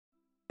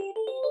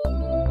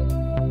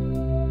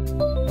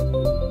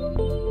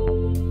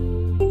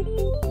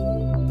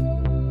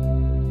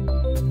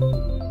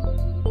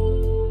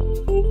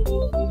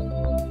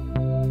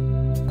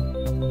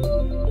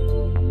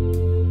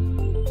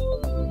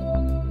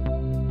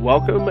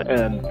Welcome,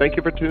 and thank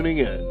you for tuning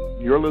in.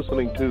 You're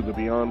listening to the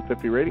Beyond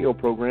 50 radio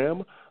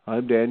program.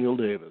 I'm Daniel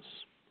Davis.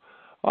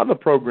 On the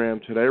program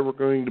today, we're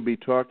going to be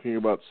talking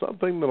about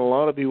something that a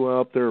lot of you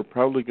out there are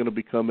probably going to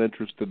become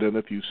interested in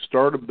if you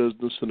start a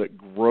business and it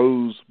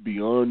grows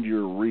beyond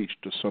your reach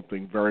to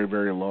something very,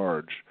 very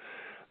large.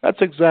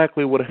 That's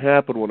exactly what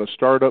happened when a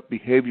startup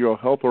behavioral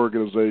health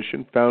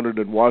organization founded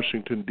in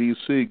Washington,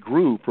 D.C.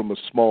 grew from a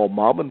small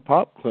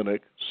mom-and-pop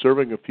clinic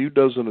serving a few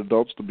dozen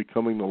adults to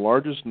becoming the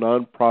largest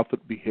nonprofit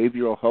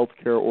behavioral health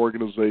care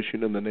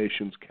organization in the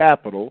nation's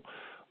capital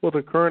with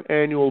a current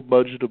annual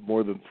budget of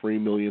more than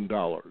 $3 million.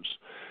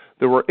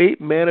 There were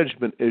 8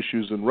 management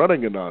issues in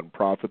running a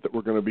nonprofit that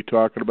we're going to be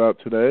talking about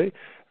today,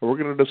 and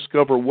we're going to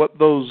discover what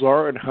those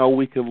are and how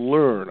we can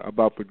learn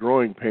about the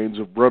growing pains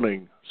of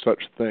running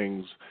such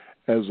things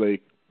as a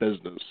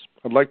business.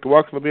 I'd like to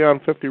welcome to the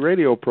Beyond 50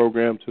 radio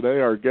program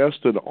today our guest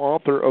and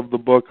author of the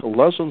book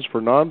Lessons for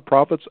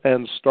Nonprofits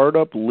and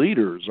Startup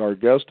Leaders, our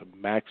guest,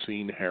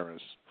 Maxine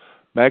Harris.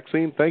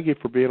 Maxine, thank you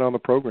for being on the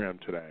program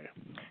today.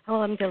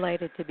 Oh, I'm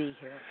delighted to be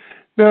here.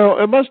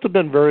 Now, it must have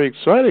been very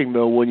exciting,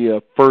 though, when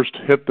you first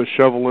hit the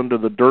shovel into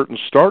the dirt and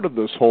started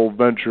this whole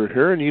venture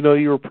here. And,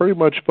 you were pretty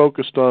much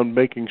focused on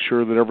making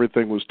sure that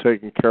everything was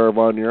taken care of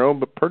on your own.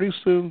 But pretty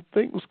soon,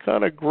 things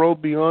kind of grow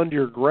beyond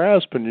your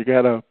grasp, and you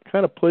got to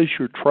kind of place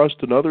your trust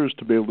in others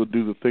to be able to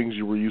do the things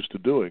you were used to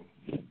doing.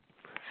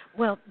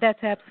 Well,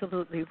 that's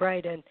absolutely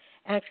right. And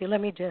actually,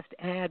 let me just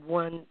add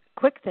one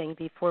quick thing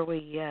before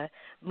we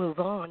move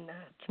on.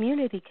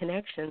 Community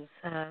Connections,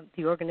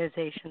 the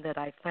organization that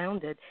I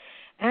founded,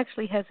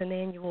 actually has an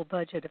annual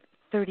budget of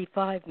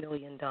 $35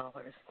 million.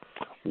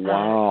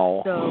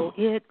 Wow. So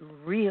it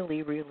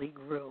really, really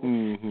grew.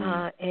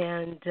 Mm-hmm.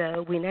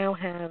 And we now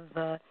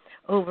have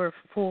over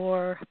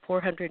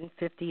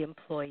 450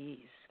 employees.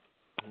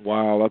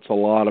 Wow, that's a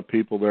lot of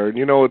people there. And,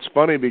 it's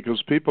funny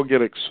because people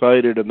get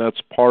excited, and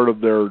that's part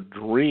of their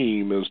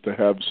dream is to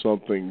have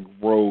something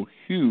grow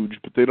huge,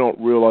 but they don't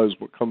realize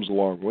what comes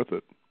along with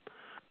it.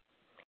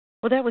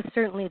 Well, that was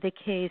certainly the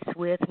case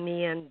with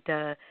me and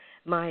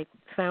my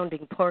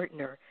founding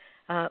partner.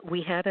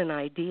 We had an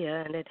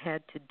idea, and it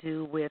had to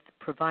do with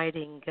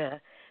providing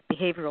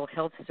behavioral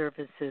health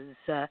services,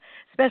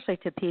 especially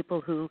to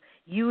people who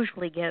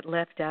usually get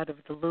left out of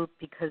the loop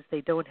because they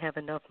don't have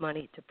enough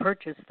money to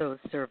purchase those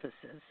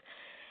services.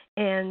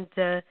 And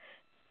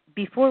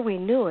before we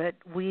knew it,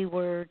 we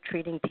were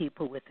treating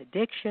people with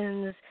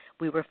addictions.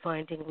 We were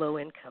finding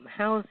low-income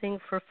housing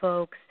for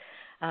folks.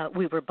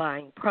 We were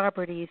buying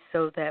properties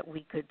so that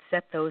we could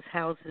set those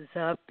houses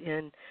up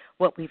in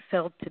what we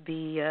felt to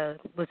be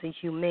was a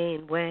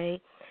humane way.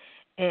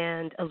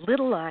 And a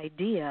little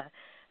idea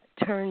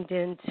turned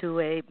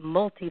into a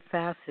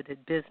multifaceted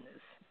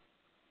business.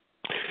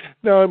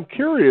 Now, I'm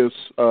curious,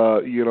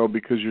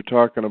 because you're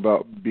talking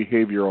about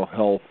behavioral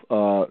health,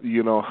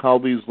 how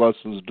these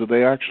lessons, do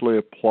they actually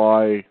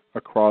apply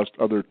across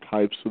other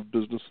types of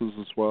businesses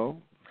as well?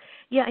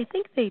 Yeah, I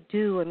think they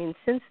do. I mean,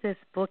 since this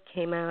book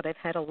came out, I've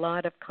had a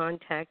lot of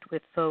contact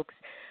with folks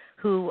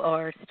who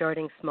are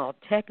starting small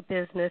tech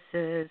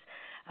businesses,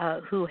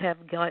 who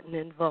have gotten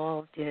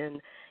involved in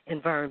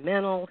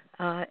environmental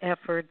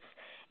efforts.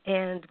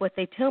 And what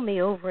they tell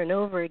me over and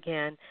over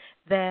again,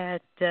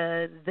 that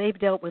they've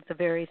dealt with the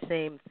very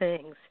same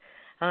things.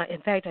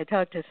 In fact, I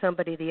talked to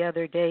somebody the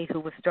other day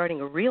who was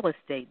starting a real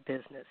estate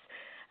business,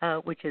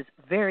 which is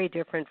very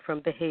different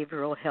from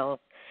behavioral health,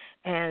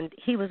 and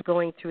he was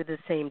going through the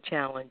same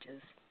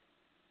challenges.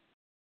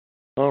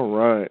 All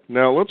right.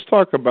 Now, let's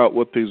talk about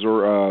what these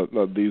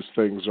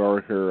things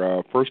are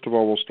here. First of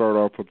all, we'll start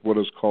off with what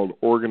is called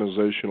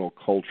organizational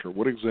culture.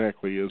 What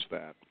exactly is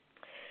that?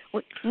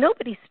 Well,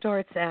 nobody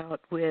starts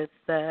out with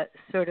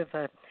sort of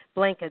a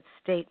blanket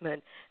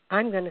statement,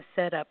 I'm going to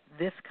set up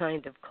this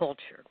kind of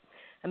culture.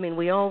 I mean,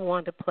 we all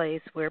want a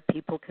place where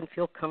people can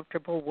feel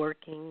comfortable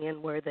working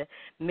and where the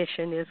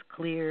mission is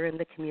clear and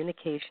the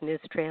communication is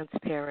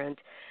transparent.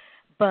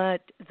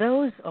 But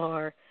those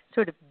are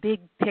sort of big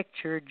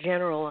picture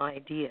general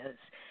ideas.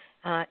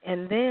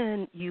 And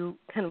then you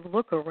kind of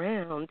look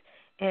around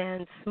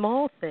and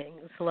small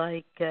things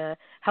like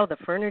how the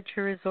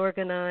furniture is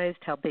organized,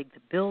 how big the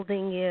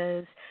building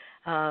is,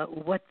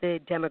 what the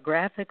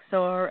demographics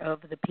are of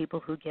the people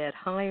who get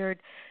hired,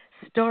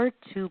 start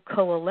to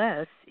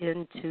coalesce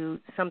into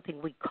something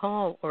we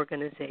call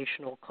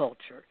organizational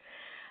culture.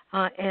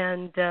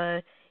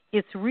 And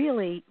it's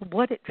really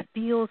what it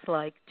feels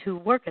like to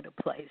work at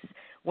a place.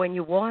 When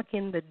you walk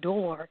in the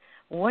door,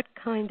 what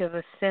kind of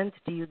a sense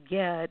do you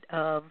get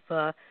of,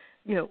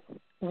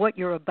 what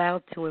you're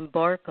about to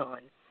embark on?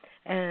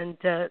 And,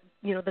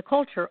 the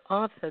culture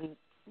often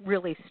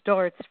really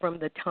starts from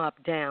the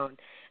top down. It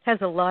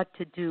has a lot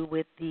to do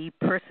with the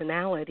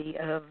personality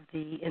of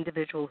the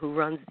individual who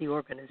runs the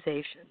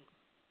organization.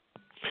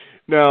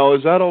 Now,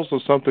 is that also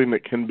something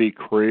that can be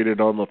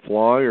created on the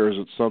fly, or is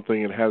it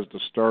something that has to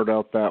start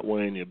out that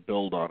way and you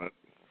build on it?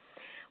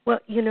 Well,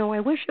 I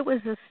wish it was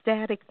a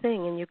static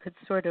thing and you could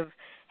sort of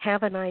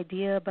have an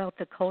idea about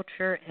the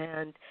culture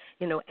and,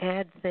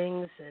 add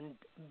things and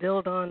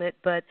build on it.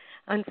 But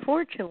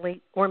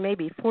unfortunately, or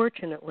maybe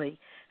fortunately,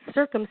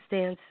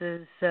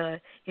 circumstances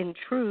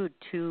intrude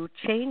to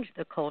change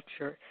the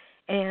culture,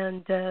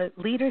 and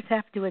leaders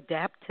have to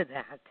adapt to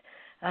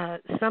that.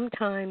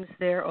 Sometimes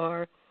there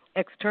are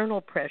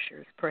external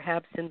pressures,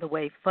 perhaps in the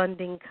way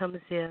funding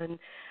comes in,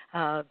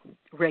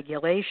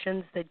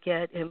 regulations that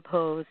get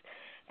imposed,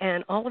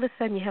 and all of a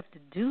sudden you have to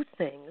do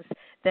things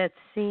that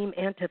seem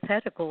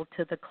antithetical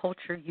to the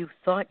culture you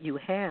thought you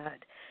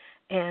had.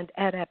 And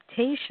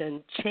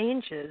adaptation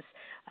changes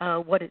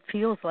what it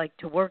feels like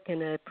to work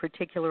in a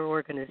particular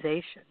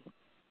organization.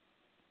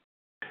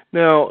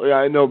 Now,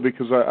 I know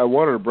because I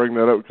wanted to bring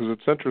that up because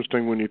it's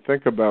interesting when you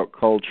think about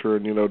culture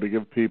and, to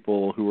give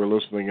people who are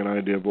listening an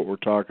idea of what we're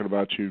talking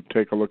about, you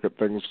take a look at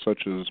things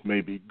such as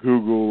maybe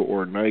Google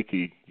or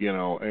Nike,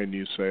 and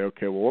you say,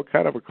 okay, well, what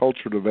kind of a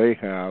culture do they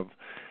have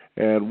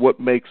and what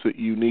makes it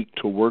unique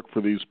to work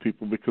for these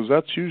people? Because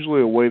that's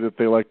usually a way that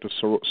they like to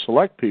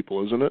select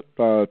people, isn't it,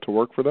 to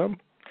work for them?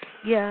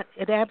 Yeah,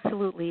 it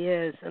absolutely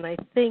is. And I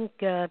think,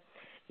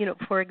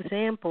 for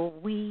example,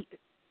 we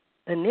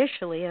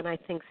initially, and I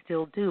think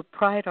still do,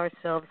 pride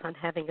ourselves on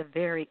having a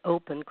very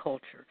open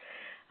culture.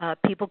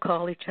 People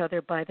call each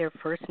other by their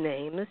first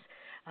names.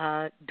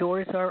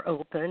 Doors are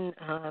open.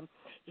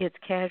 It's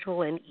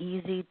casual and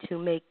easy to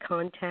make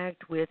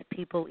contact with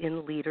people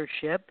in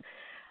leadership.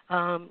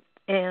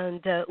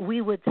 And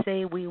we would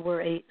say we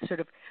were a sort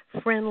of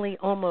friendly,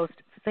 almost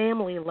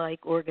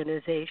family-like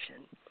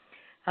organization.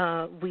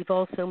 We've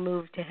also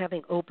moved to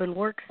having open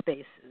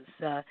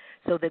workspaces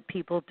so that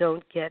people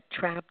don't get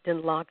trapped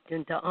and locked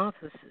into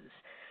offices.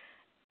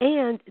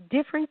 And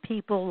different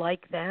people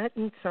like that,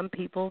 and some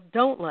people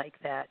don't like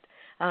that.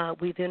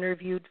 We've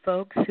interviewed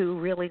folks who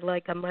really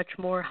like a much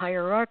more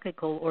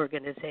hierarchical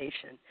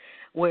organization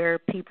where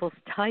people's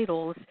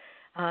titles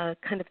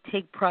kind of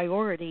take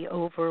priority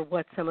over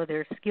what some of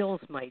their skills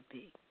might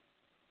be.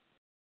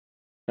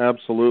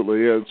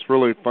 Absolutely. Yeah, it's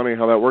really funny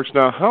how that works.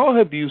 Now, how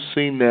have you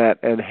seen that,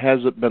 and has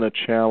it been a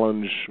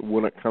challenge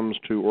when it comes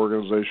to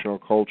organizational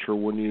culture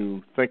when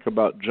you think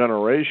about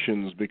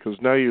generations? Because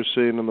now you're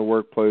seeing in the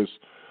workplace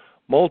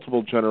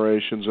multiple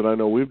generations, and I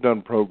know we've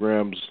done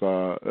programs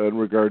in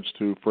regards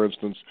to, for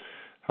instance,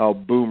 how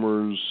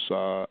boomers,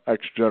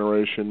 X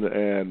generation,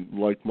 and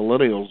like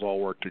millennials all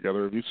work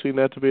together. Have you seen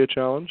that to be a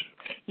challenge?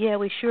 Yeah,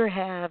 we sure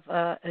have,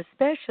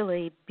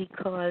 especially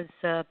because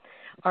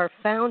our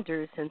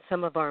founders and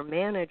some of our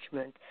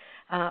management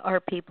are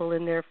people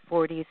in their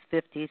 40s,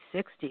 50s,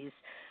 60s,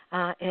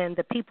 and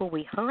the people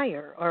we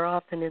hire are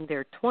often in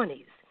their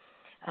 20s.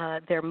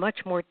 They're much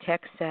more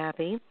tech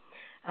savvy.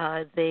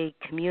 They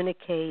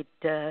communicate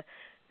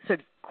sort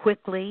of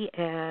quickly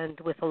and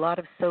with a lot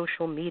of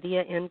social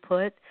media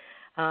input.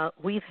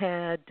 We've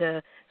had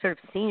sort of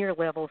senior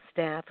level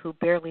staff who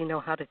barely know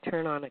how to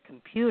turn on a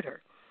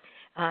computer.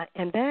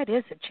 And that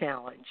is a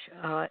challenge.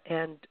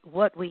 And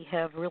what we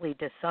have really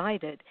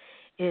decided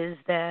is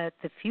that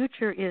the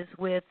future is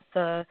with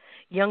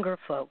younger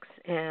folks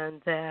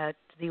and that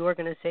the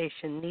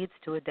organization needs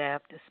to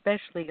adapt,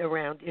 especially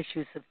around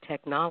issues of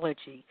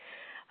technology,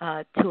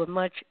 to a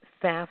much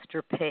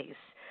faster pace.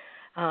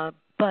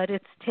 But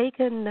it's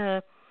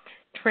taken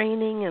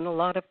training and a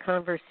lot of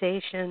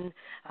conversation.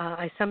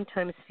 I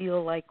sometimes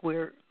feel like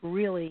we're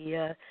really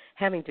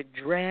having to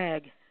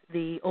drag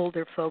the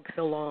older folks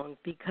along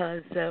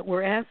because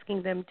we're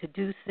asking them to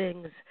do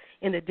things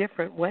in a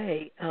different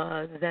way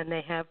than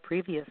they have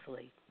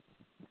previously.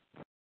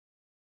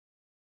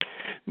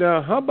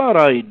 Now, how about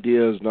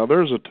ideas? Now,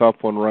 there's a tough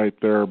one right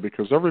there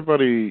because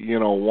everybody,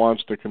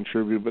 wants to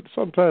contribute, but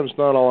sometimes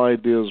not all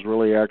ideas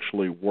really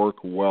actually work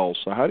well.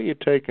 So how do you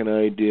take an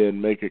idea and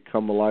make it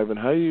come alive, and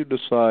how do you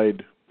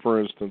decide,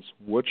 for instance,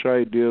 which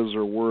ideas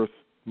are worth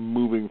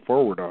moving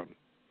forward on?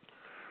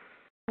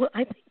 Well,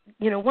 I think,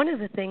 one of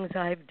the things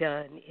I've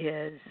done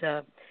is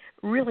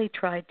really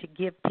tried to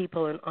give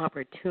people an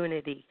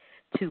opportunity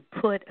to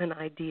put an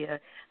idea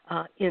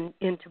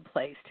into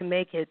place, to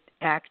make it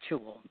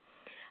actual.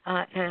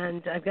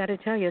 And I've got to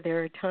tell you,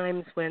 there are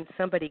times when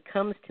somebody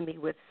comes to me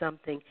with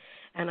something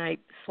and I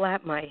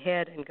slap my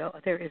head and go,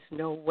 there is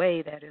no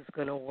way that is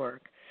going to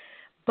work.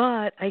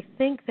 But I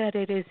think that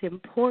it is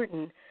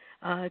important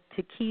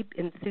to keep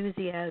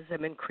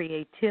enthusiasm and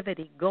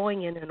creativity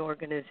going in an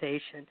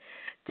organization,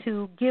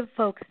 to give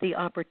folks the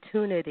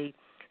opportunity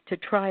to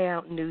try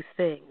out new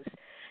things.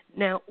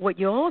 Now, what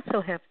you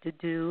also have to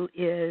do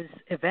is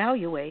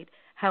evaluate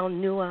how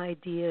new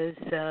ideas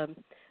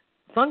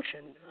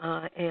function,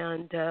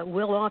 and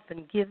we'll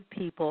often give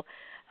people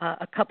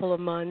a couple of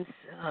months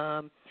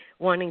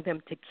wanting them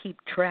to keep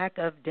track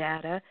of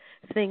data,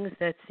 things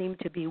that seem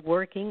to be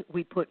working.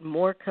 We put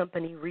more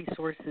company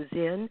resources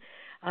in.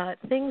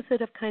 Things that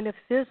have kind of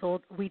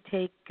fizzled, we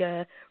take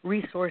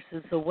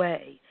resources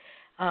away.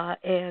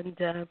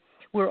 And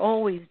we're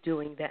always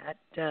doing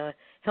that,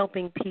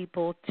 helping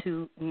people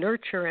to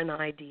nurture an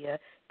idea,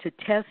 to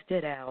test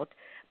it out,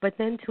 but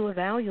then to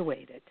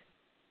evaluate it.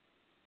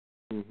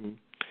 Mm-hmm.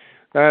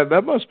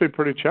 That must be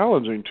pretty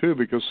challenging too,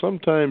 because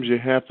sometimes you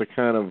have to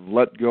kind of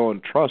let go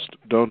and trust,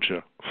 don't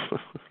you?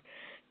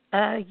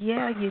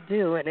 Yeah, you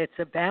do, and it's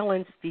a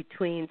balance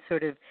between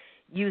sort of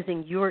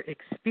using your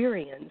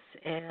experience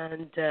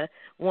and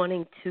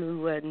wanting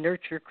to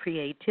nurture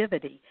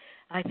creativity.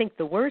 I think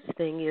the worst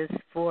thing is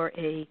for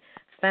a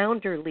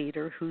founder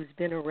leader who's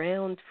been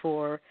around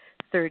for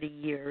 30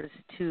 years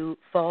to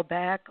fall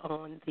back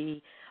on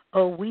the,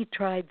 oh, we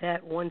tried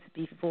that once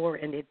before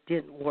and it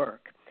didn't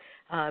work,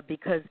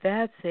 because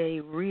that's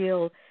a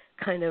real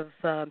kind of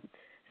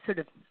sort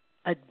of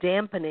a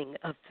dampening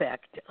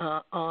effect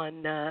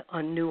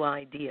on new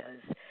ideas.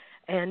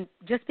 And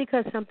just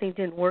because something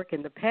didn't work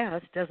in the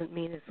past doesn't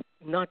mean it's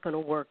not going to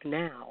work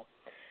now.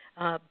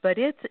 But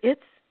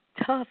it's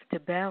tough to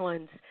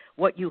balance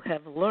what you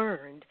have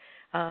learned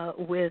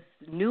with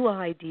new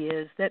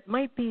ideas that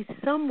might be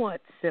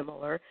somewhat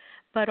similar,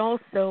 but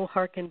also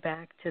harken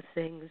back to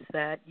things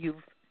that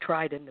you've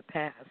tried in the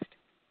past.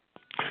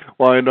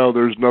 Well, I know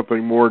there's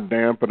nothing more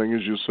dampening,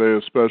 as you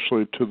say,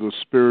 especially to the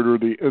spirit or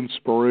the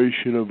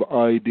inspiration of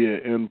idea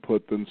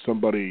input than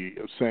somebody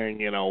saying,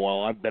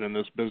 well, I've been in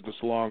this business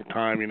a long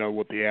time,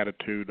 with the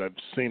attitude, I've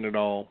seen it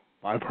all,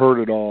 I've heard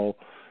it all,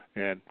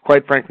 and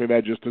quite frankly,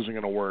 that just isn't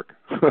going to work.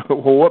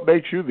 Well, what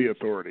makes you the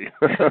authority?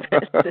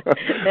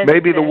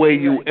 Maybe the way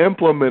you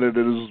implemented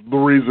it is the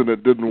reason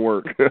it didn't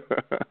work.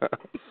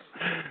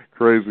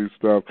 Crazy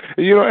stuff.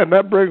 And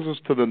that brings us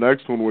to the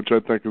next one, which I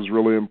think is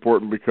really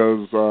important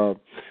because,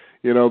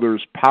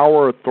 there's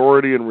power,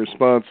 authority, and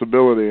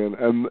responsibility.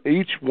 And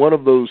each one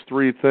of those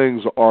three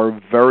things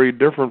are very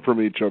different from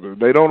each other.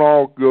 They don't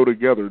all go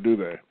together, do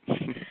they?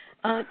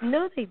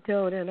 No, they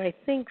don't. And I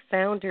think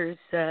founders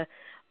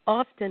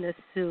often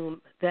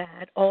assume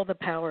that all the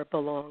power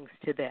belongs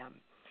to them.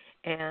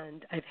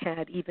 And I've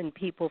had even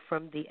people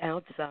from the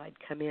outside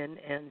come in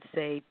and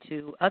say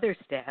to other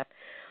staff,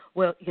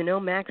 well,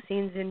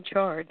 Maxine's in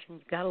charge, and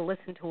you've got to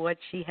listen to what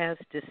she has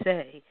to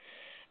say.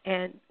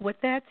 And what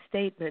that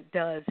statement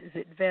does is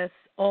it vests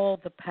all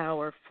the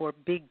power for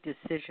big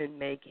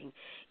decision-making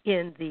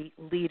in the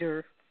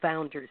leader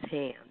founder's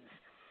hands.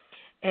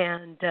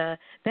 And that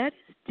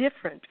is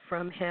different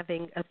from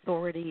having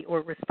authority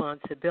or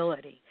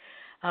responsibility.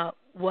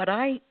 What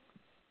I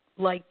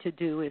like to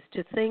do is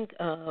to think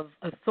of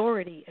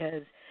authority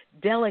as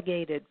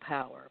delegated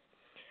power.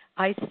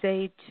 I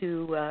say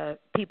to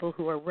people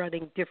who are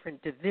running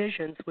different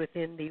divisions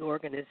within the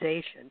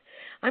organization,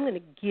 I'm going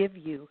to give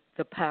you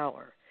the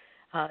power,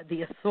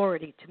 the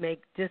authority to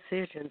make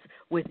decisions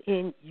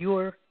within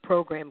your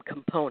program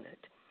component.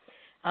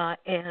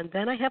 And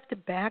then I have to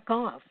back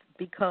off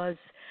because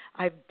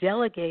I've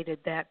delegated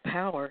that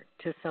power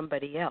to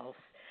somebody else.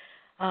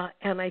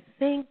 And I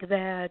think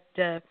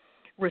that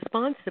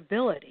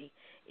responsibility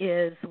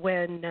is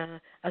when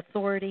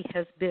authority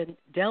has been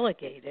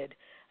delegated,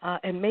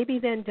 and maybe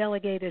then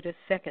delegated a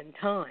second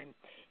time,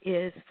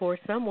 is for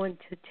someone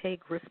to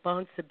take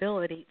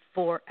responsibility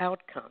for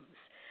outcomes.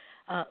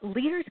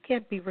 Leaders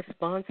can't be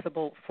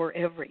responsible for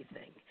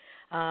everything.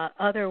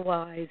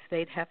 Otherwise,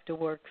 they'd have to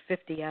work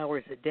 50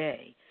 hours a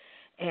day.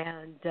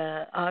 And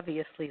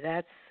obviously,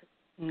 that's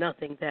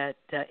nothing that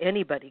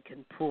anybody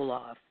can pull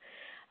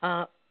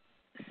off.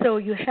 So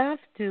you have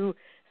to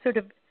sort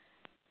of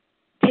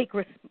take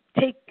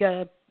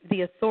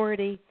the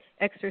authority,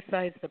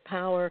 exercise the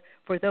power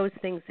for those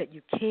things that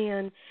you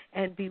can,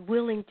 and be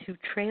willing to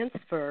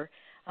transfer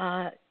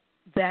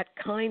that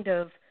kind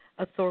of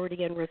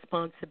authority and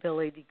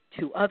responsibility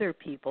to other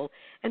people.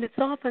 And it's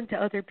often to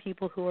other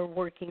people who are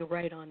working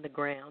right on the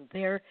ground.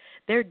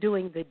 They're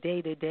doing the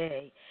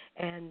day-to-day,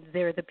 and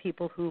they're the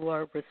people who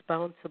are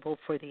responsible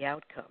for the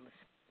outcomes.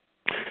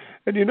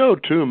 And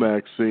too,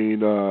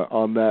 Maxine,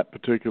 on that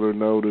particular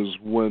note, is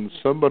when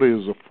somebody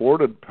is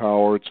afforded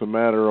power, it's a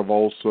matter of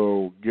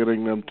also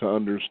getting them to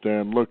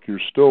understand, look, you're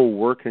still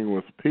working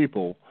with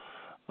people,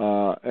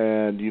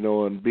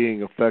 and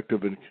being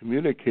effective in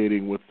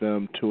communicating with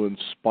them to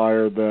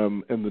inspire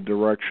them in the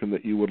direction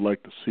that you would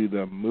like to see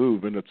them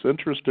move. And it's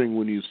interesting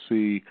when you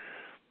see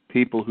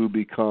people who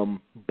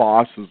become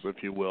bosses,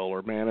 if you will,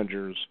 or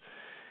managers,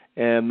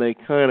 and they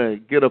kind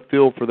of get a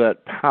feel for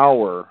that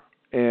power,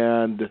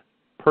 and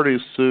pretty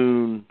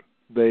soon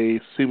they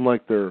seem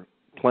like they're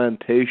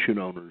plantation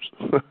owners.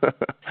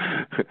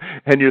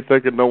 And you're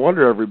thinking, no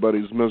wonder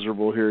everybody's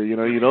miserable here.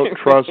 You don't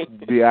trust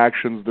the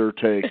actions they're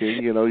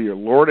taking. You're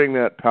lording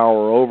that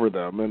power over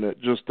them, and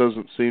it just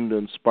doesn't seem to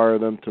inspire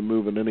them to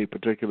move in any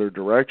particular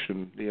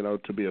direction,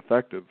 to be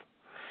effective.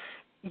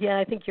 Yeah,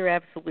 I think you're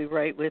absolutely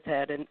right with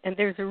that. And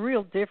there's a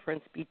real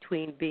difference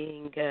between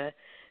being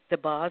the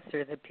boss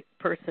or the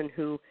person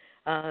who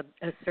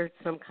asserts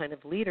some kind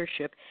of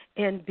leadership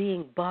and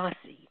being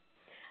bossy.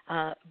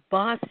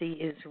 Bossy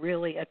is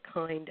really a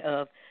kind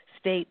of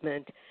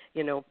statement,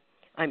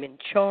 I'm in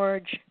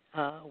charge,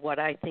 what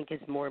I think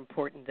is more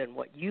important than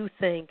what you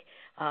think,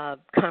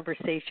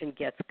 conversation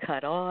gets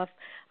cut off,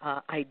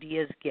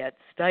 ideas get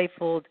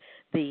stifled,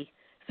 the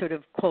sort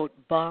of, quote,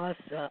 boss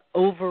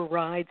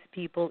overrides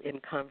people in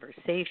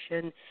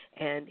conversation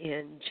and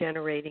in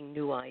generating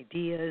new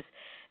ideas.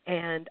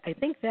 And I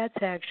think that's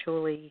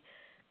actually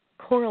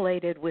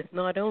correlated with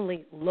not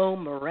only low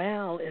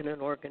morale in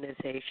an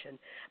organization,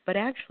 but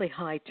actually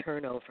high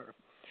turnover.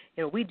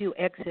 We do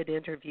exit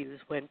interviews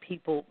when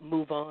people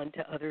move on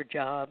to other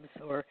jobs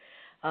or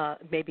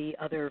maybe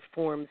other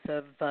forms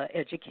of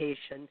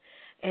education.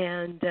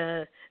 And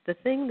the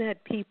thing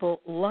that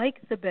people like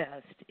the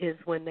best is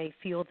when they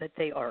feel that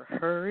they are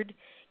heard,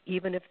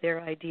 even if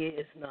their idea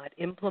is not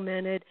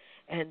implemented.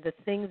 And the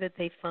thing that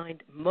they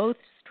find most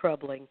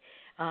troubling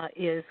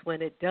is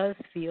when it does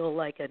feel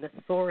like an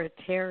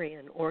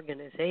authoritarian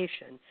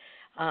organization,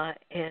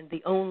 and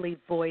the only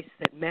voice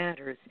that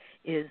matters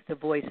is the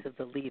voice of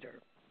the leader.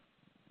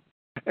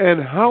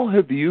 And how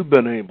have you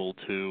been able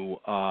to,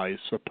 I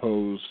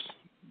suppose,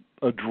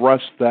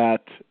 address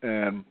that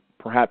and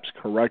perhaps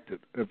correct it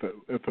if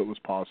it was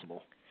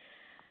possible?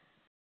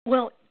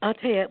 Well, I'll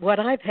tell you, what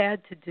I've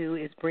had to do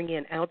is bring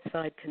in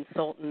outside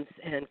consultants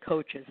and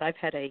coaches. I've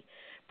had a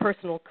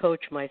personal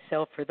coach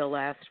myself for the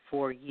last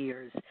 4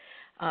 years.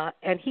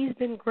 And he's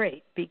been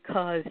great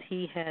because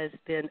he has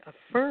been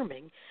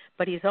affirming,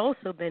 but he's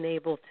also been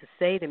able to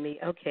say to me,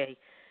 okay,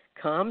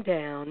 calm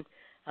down.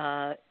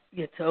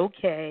 It's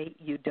okay.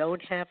 You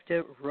don't have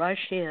to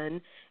rush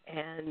in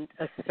and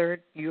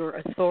assert your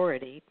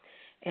authority.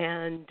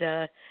 And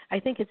I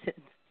think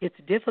it's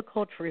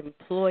difficult for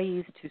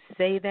employees to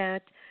say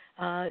that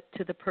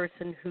to the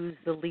person who's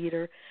the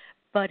leader,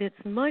 but it's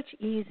much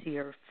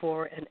easier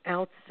for an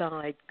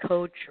outside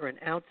coach or an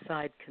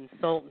outside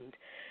consultant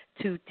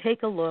to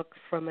take a look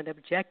from an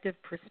objective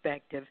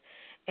perspective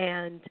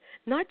and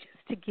not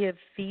just to give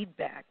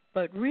feedback,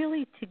 but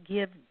really to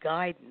give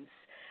guidance.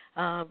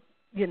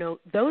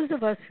 Those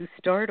of us who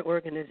start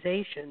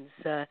organizations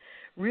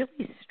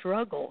really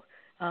struggle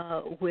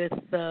with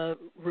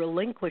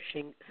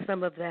relinquishing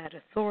some of that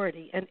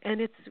authority, and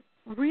it's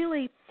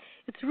really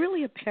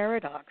a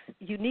paradox.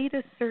 You need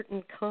a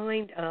certain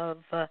kind of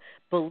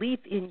belief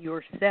in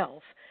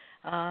yourself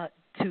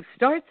to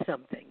start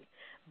something,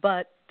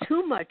 but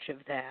too much of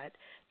that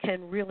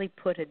can really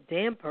put a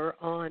damper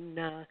on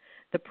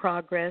the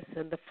progress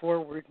and the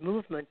forward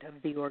movement of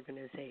the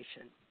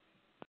organization.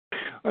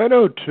 I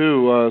know,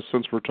 too,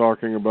 since we're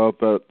talking about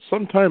that,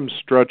 sometimes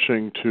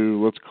stretching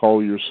to, let's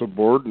call your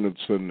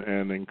subordinates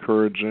and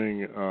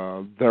encouraging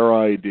their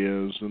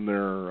ideas and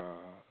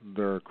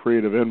their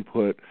creative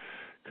input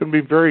can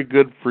be very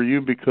good for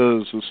you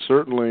because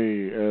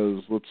certainly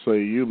as, let's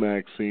say, you,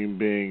 Maxine,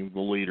 being the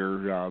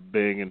leader,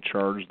 being in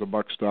charge, the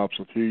buck stops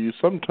with you, you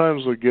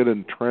sometimes will get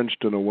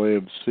entrenched in a way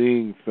of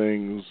seeing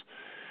things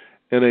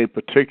in a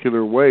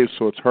particular way,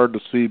 so it's hard to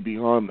see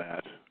beyond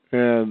that.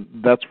 And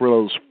that's where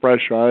those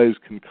fresh eyes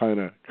can kind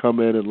of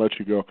come in and let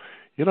you go,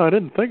 I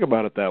didn't think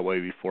about it that way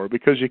before,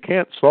 because you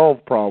can't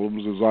solve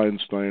problems, as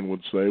Einstein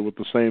would say, with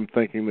the same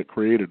thinking that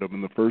created them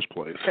in the first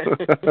place. Well,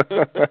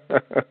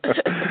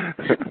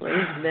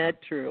 isn't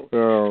that true?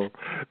 So,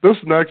 this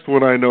next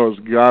one I know has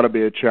got to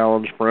be a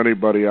challenge for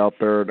anybody out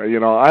there.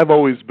 I've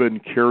always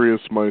been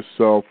curious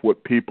myself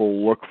what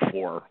people look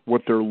for,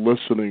 what they're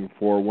listening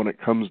for when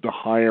it comes to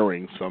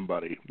hiring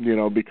somebody,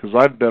 because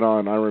I've been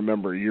on, I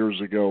remember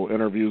years ago,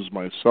 interviews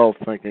myself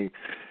thinking,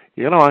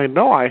 I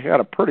know I had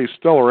a pretty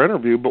stellar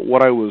interview, but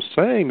what I was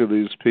saying to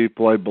these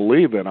people I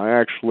believe in, I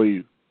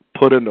actually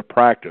put into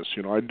practice.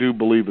 I do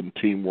believe in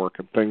teamwork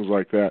and things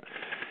like that.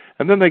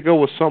 And then they go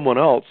with someone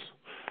else,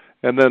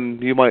 and then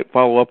you might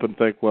follow up and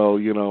think, well,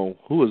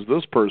 who is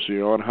this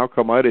person, and how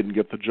come I didn't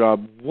get the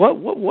job?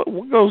 What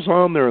goes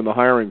on there in the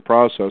hiring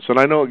process? And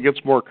I know it gets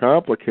more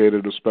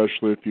complicated,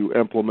 especially if you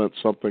implement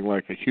something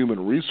like a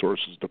human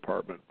resources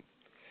department.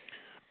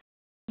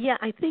 Yeah,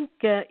 I think,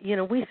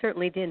 we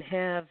certainly didn't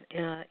have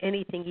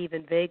anything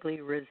even vaguely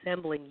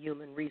resembling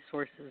human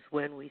resources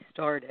when we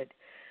started.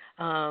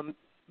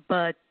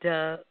 But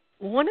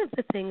one of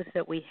the things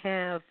that we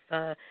have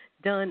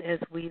done as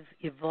we've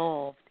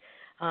evolved,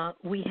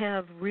 we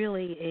have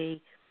really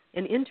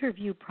an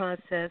interview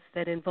process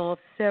that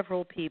involves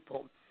several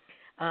people.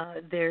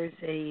 There's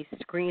a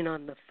screen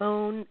on the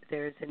phone.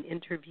 There's an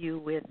interview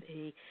with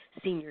a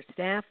senior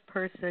staff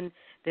person.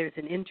 There's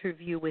an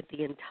interview with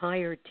the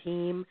entire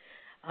team.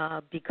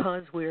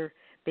 Because we're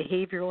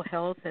behavioral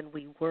health and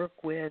we work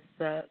with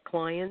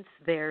clients,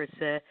 there's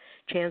a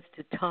chance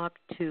to talk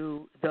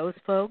to those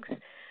folks.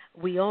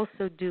 We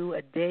also do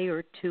a day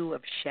or two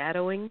of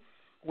shadowing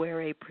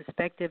where a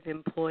prospective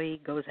employee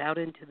goes out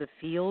into the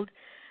field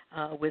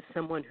with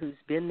someone who's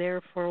been there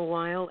for a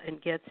while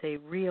and gets a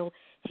real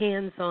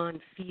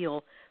hands-on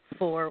feel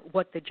for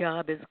what the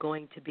job is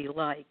going to be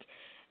like.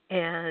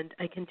 And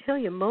I can tell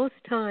you, most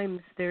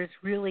times there's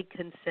really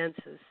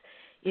consensus.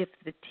 If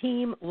the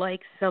team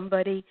likes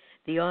somebody,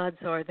 the odds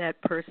are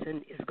that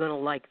person is going to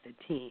like the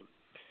team.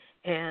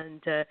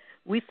 And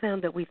we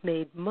found that we've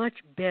made much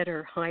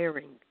better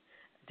hiring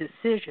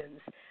decisions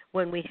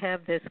when we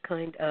have this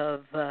kind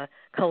of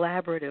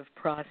collaborative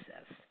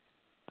process.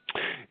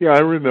 Yeah, I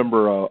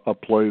remember a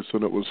place,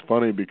 and it was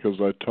funny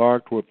because I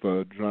talked with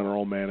the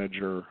general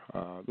manager.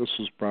 This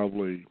was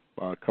probably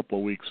a couple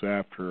of weeks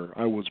after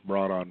I was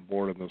brought on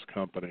board in this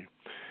company.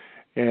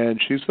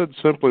 And she said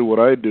simply what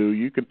I do,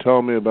 you could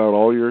tell me about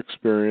all your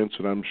experience,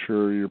 and I'm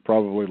sure you're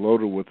probably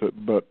loaded with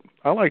it, but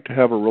I like to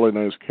have a really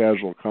nice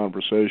casual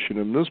conversation.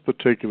 In this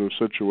particular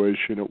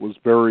situation, it was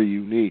very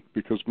unique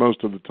because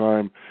most of the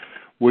time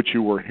what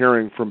you were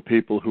hearing from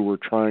people who were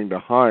trying to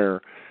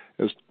hire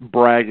is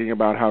bragging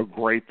about how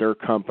great their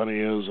company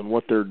is and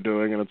what they're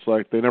doing, and it's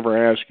like they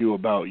never ask you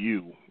about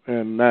you.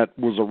 And that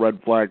was a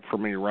red flag for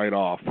me right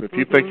off. If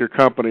you think your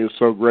company is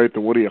so great,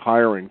 then what are you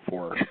hiring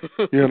for?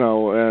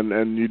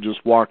 And you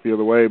just walk the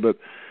other way. But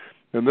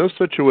in this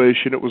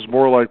situation, it was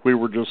more like we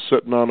were just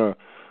sitting on a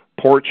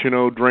porch,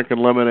 drinking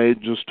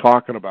lemonade, just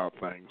talking about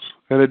things.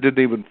 And it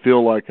didn't even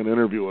feel like an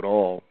interview at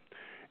all.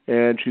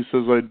 And she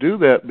says, I do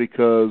that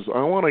because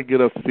I want to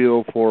get a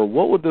feel for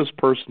what would this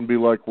person be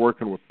like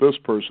working with this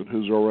person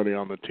who's already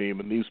on the team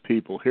and these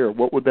people here.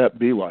 What would that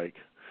be like?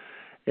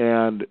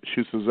 And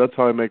she says, that's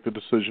how I make the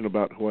decision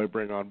about who I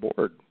bring on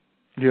board.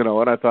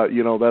 And I thought,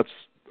 that's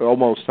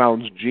almost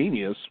sounds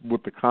genius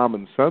with the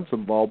common sense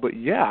involved, but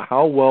yeah,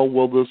 how well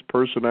will this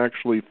person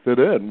actually fit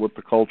in with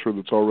the culture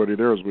that's already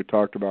there, as we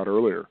talked about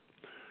earlier?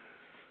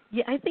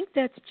 Yeah, I think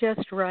that's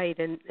just right,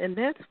 and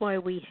that's why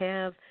we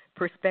have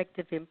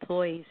prospective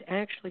employees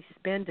actually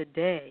spend a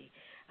day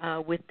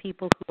with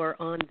people who are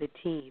on the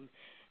team.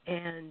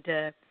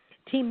 And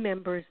team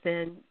members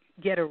then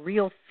get a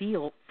real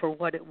feel for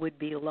what it would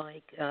be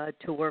like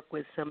to work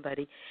with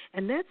somebody.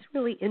 And that's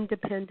really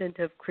independent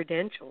of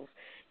credentials.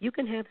 You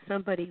can have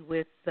somebody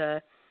with,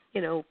 a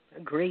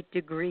great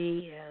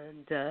degree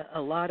and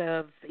a lot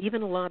of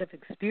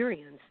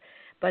experience,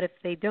 but if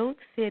they don't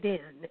fit in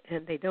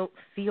and they don't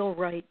feel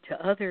right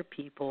to other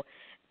people,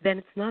 then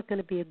it's not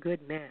going to be a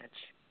good match.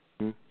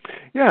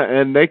 Yeah,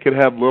 and they could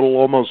have little,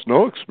 almost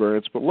no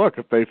experience, but look,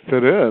 if they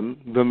fit in,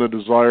 then the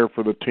desire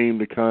for the team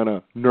to kind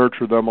of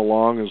nurture them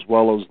along, as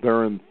well as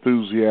their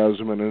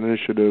enthusiasm and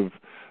initiative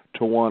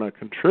to want to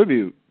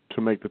contribute to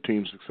make the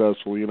team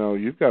successful,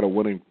 you've got a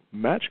winning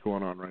match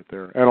going on right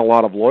there, and a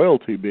lot of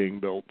loyalty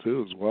being built,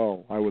 too, as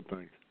well, I would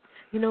think.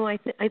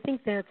 I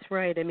think that's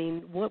right. I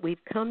mean, what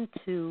we've come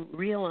to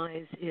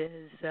realize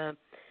is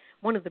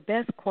one of the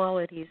best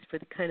qualities for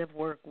the kind of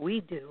work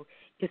we do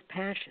is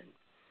passion.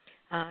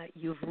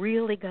 You've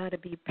really got to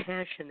be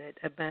passionate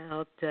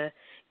about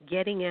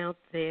getting out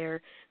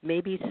there,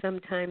 maybe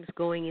sometimes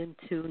going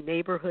into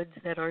neighborhoods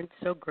that aren't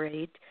so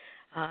great,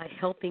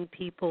 helping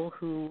people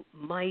who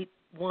might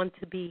want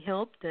to be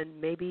helped and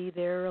maybe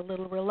they're a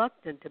little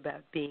reluctant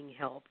about being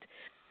helped.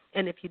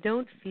 And if you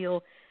don't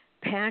feel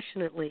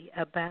passionately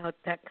about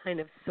that kind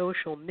of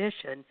social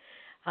mission,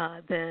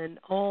 then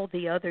all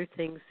the other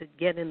things that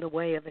get in the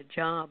way of a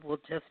job will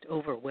just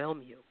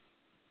overwhelm you.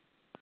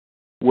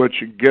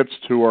 Which gets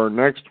to our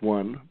next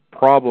one,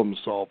 problem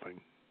solving.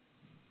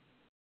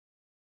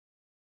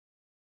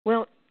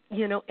 Well,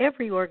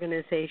 every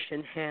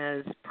organization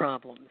has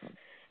problems.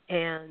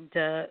 And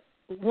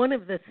one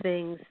of the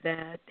things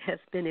that has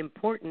been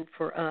important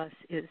for us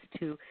is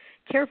to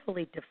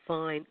carefully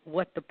define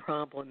what the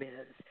problem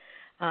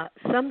is.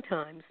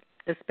 Sometimes,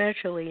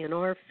 especially in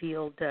our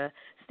field,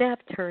 staff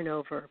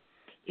turnover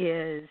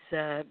is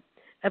a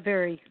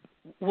very,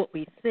 what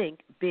we think,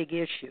 big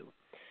issue.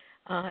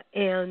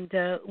 And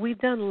we've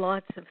done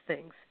lots of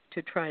things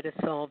to try to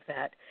solve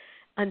that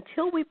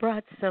until we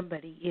brought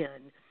somebody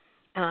in.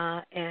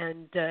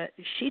 And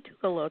she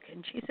took a look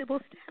and she said, well,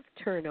 staff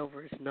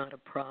turnover is not a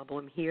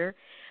problem here.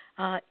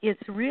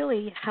 It's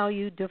really how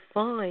you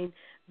define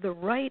the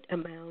right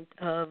amount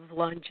of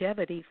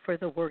longevity for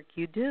the work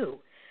you do.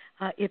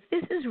 If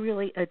this is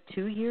really a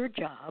 2-year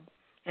job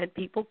and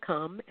people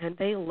come and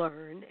they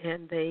learn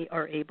and they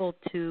are able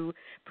to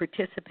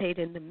participate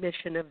in the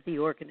mission of the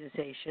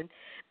organization,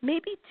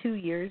 maybe 2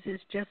 years is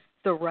just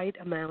the right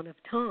amount of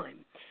time.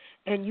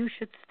 And you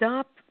should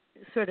stop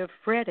sort of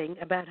fretting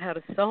about how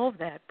to solve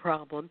that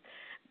problem.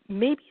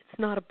 Maybe it's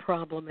not a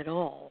problem at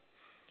all.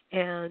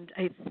 And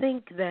I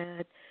think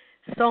that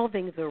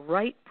solving the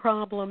right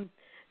problem,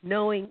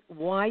 knowing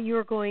why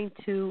you're going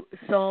to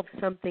solve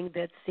something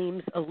that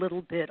seems a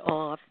little bit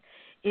off,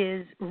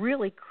 is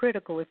really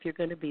critical if you're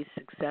going to be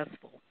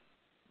successful.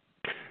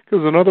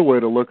 Because another way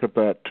to look at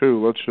that,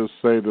 too, let's just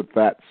say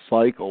that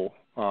cycle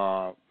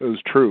is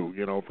true,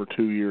 for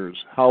 2 years.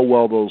 How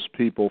well those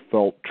people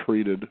felt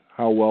treated,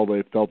 how well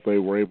they felt they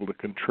were able to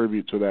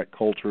contribute to that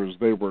culture as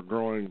they were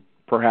growing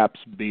perhaps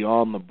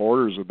beyond the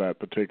borders of that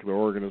particular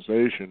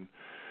organization.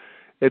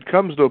 It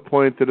comes to a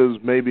point that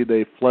as maybe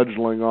they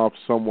fledgling off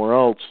somewhere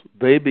else,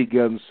 they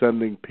begin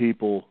sending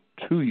people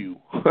to you,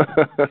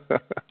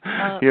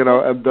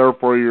 and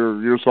therefore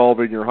you're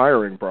solving your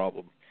hiring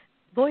problem.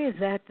 Boy, is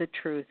that the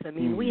truth. I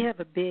mean, we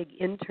have a big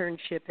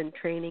internship and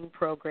training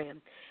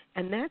program,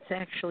 and that's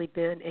actually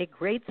been a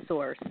great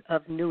source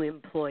of new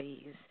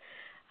employees.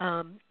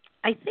 I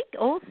think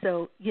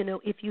also,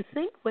 if you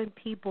think when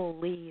people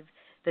leave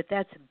that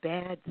that's a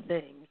bad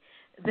thing,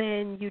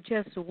 then you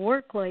just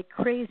work like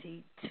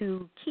crazy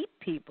to keep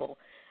people.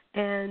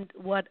 And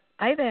what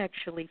I've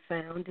actually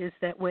found is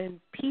that when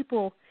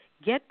people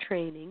get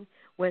training,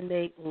 when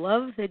they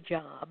love the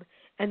job,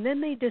 and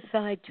then they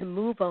decide to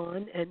move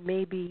on and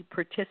maybe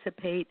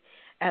participate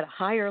at a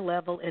higher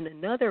level in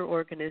another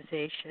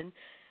organization,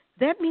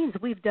 that means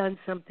we've done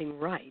something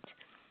right.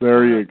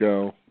 There you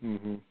go.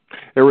 Mm-hmm.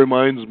 It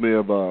reminds me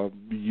of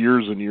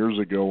years and years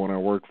ago when I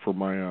worked for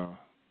my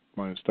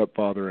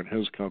stepfather and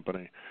his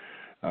company.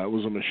 It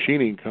was a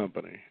machining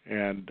company,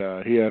 and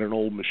he had an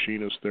old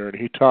machinist there, and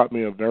he taught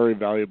me a very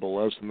valuable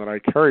lesson that I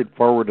carried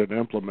forward and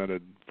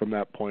implemented from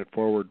that point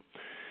forward.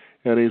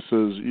 And he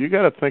says, you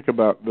got to think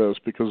about this,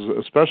 because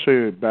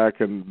especially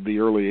back in the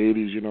early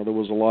 80s, you know, there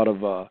was a lot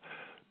of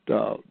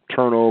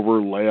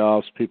turnover,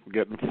 layoffs, people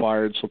getting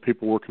fired, so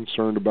people were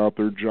concerned about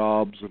their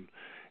jobs,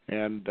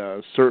 and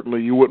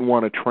certainly you wouldn't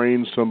want to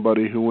train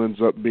somebody who ends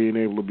up being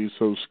able to be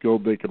so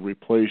skilled they could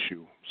replace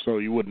you. So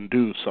you wouldn't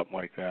do something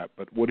like that.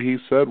 But what he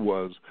said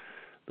was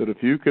that if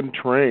you can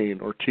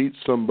train or teach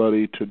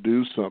somebody to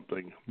do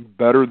something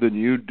better than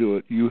you do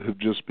it, you have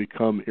just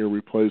become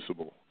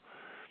irreplaceable.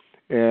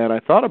 And I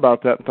thought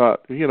about that and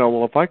thought, you know,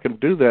 well, if I can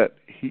do that,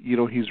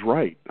 he's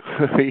right.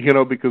 You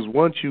know, because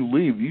once you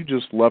leave, you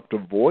just left a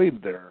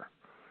void there.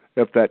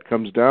 If that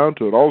comes down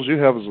to it, all you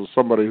have is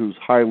somebody who's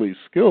highly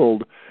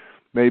skilled,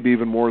 maybe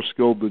even more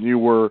skilled than you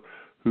were,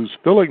 who's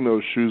filling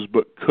those shoes,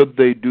 but could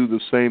they do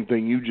the same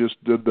thing you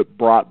just did that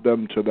brought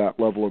them to that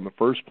level in the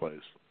first place?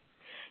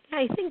 Yeah,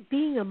 I think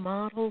being a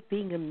model,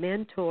 being a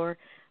mentor,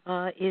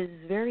 is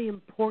very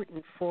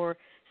important for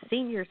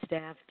senior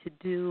staff to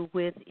do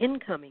with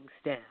incoming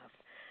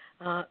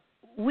staff.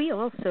 We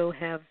also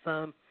have,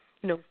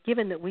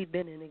 given that we've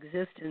been in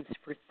existence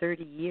for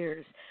 30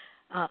 years,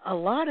 a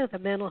lot of the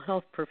mental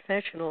health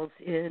professionals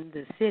in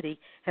the city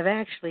have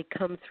actually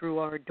come through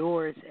our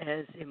doors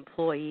as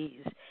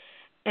employees.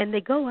 And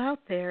they go out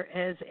there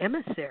as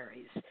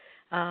emissaries.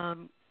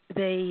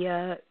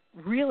 They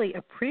really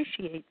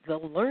appreciate the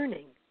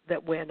learning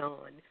that went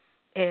on.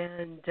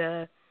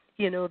 And,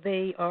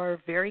 they are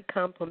very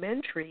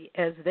complimentary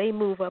as they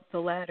move up the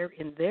ladder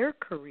in their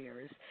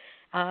careers.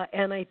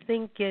 And I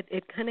think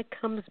it kind of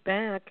comes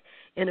back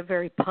in a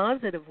very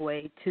positive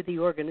way to the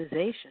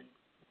organization.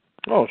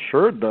 Oh,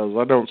 sure it does.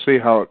 I don't see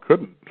how it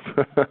couldn't.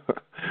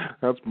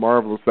 That's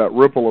marvelous, that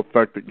ripple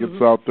effect that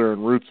gets out there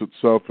and roots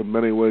itself in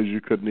many ways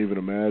you couldn't even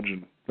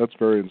imagine. That's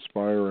very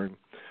inspiring.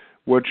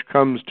 Which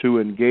comes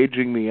to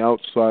engaging the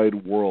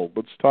outside world.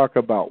 Let's talk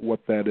about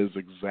what that is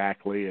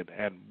exactly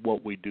and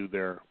what we do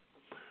there.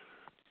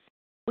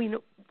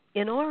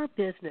 In our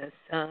business,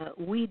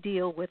 we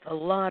deal with a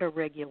lot of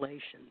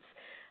regulations.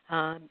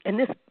 And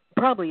this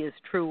probably is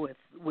true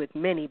with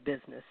many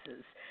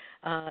businesses.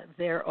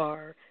 There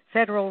are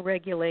federal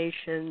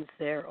regulations.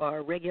 There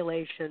are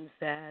regulations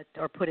that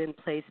are put in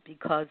place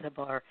because of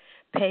our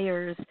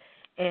payers.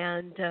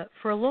 And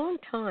for a long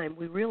time,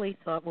 we really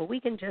thought, well, we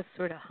can just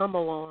sort of hum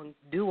along,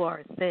 do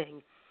our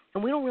thing,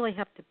 and we don't really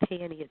have to pay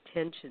any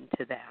attention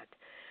to that.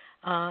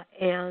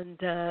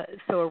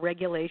 So a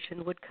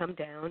regulation would come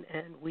down,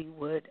 and we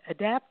would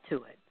adapt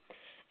to it.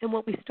 And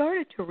what we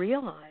started to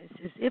realize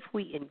is if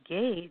we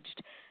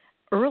engaged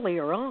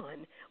earlier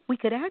on, we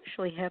could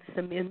actually have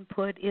some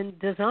input in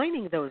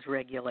designing those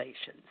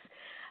regulations.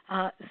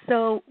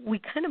 So we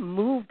kind of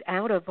moved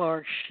out of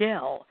our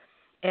shell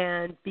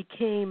and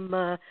became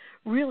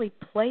really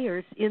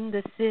players in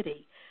the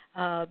city,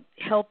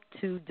 helped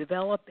to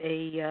develop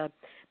a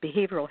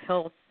behavioral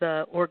health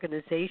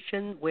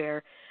organization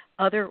where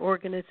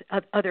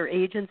other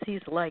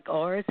agencies like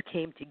ours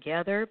came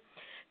together,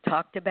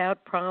 talked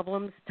about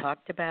problems,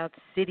 talked about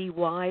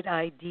citywide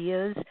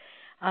ideas,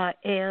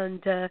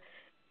 and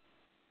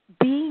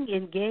being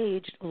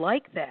engaged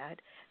like that,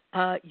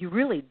 you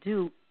really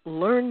do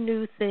learn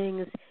new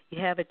things, you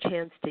have a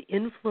chance to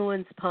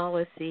influence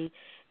policy,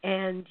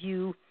 and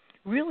you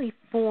really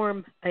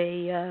form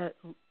a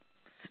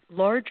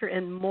larger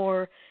and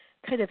more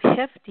kind of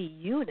hefty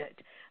unit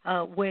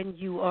when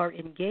you are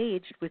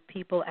engaged with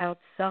people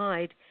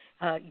outside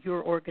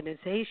your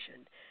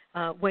organization.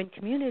 When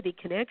Community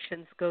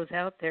Connections goes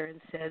out there and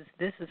says,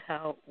 this is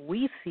how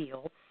we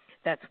feel,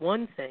 that's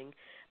one thing.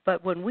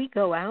 But when we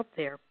go out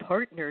there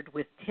partnered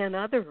with 10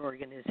 other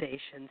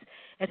organizations,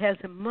 it has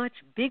a much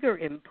bigger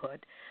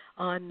input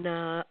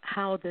on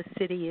how the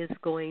city is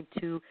going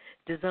to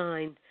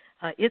design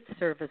its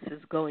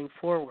services going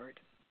forward.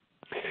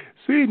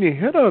 See, and you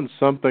hit on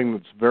something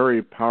that's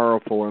very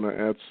powerful, and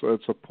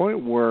it's a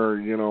point where,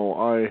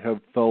 I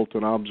have felt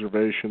an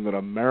observation that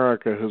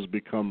America has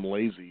become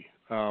lazy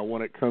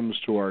when it comes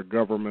to our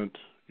government,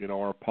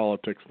 our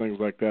politics, things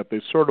like that.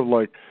 They sort of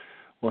like,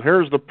 well,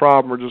 here's the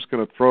problem, we're just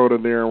going to throw it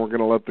in there and we're going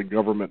to let the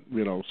government,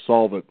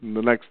 solve it. And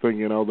the next thing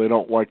you know, they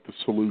don't like the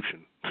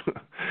solution.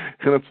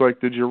 And it's like,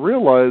 did you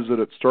realize that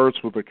it starts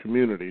with a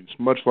community? It's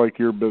much like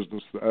your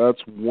business.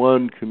 That's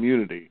one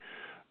community.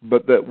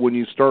 But that when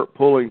you start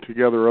pulling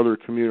together other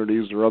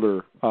communities or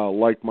other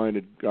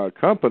like-minded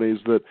companies,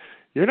 that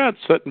you're not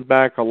sitting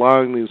back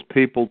allowing these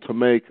people to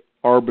make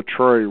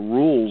arbitrary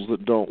rules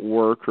that don't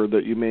work or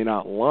that you may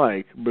not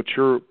like, but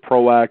you're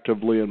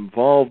proactively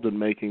involved in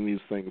making these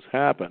things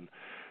happen.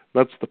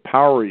 That's the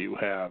power you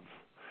have.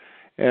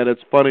 And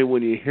it's funny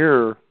when you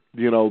hear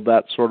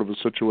that sort of a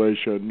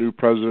situation, new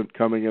president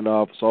coming in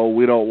office, oh,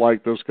 we don't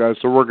like this guy,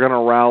 so we're going to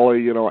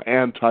rally,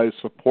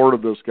 anti-support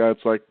of this guy.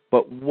 It's like,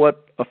 but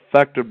what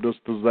effectiveness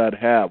does that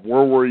have?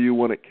 Where were you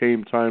when it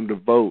came time to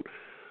vote?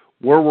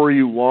 Where were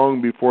you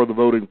long before the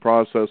voting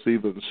process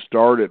even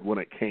started when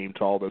it came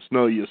to all this?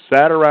 No, you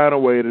sat around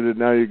and waited, and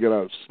now you're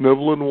going to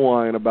snivel and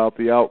whine about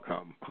the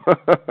outcome.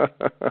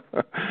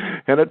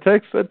 And it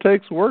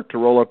takes work to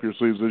roll up your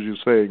sleeves, as you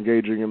say,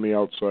 engaging in the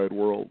outside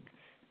world.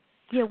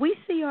 Yeah, we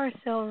see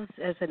ourselves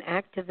as an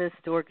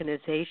activist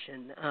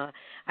organization.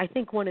 I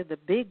think one of the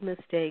big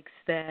mistakes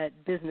that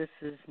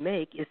businesses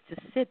make is to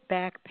sit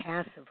back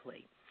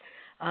passively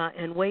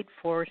and wait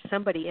for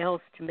somebody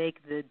else to make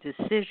the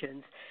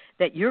decisions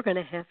that you're going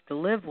to have to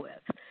live with.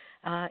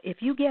 If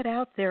you get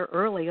out there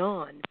early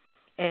on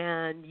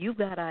and you've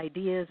got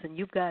ideas and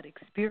you've got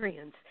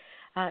experience,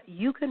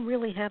 you can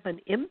really have an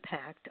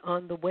impact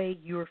on the way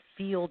your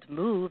field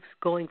moves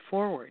going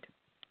forward.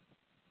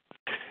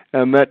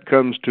 And that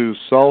comes to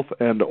self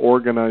and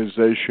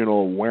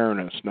organizational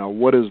awareness. Now,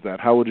 what is that?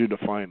 How would you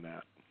define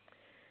that?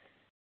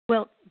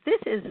 Well, this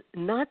is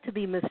not to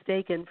be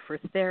mistaken for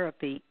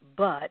therapy,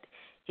 but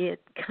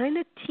it kind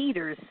of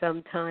teeters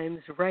sometimes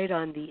right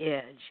on the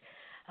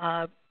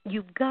edge.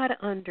 You've got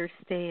to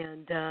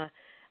understand,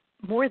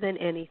 more than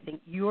anything,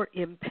 your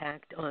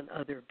impact on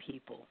other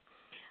people.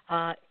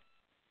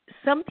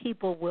 Some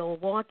people will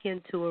walk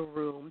into a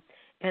room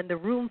and the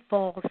room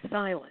falls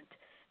silent.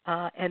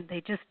 And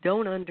they just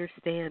don't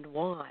understand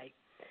why.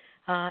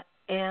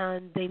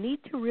 And they need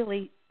to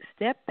really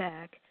step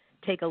back,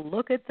 take a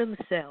look at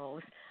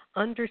themselves,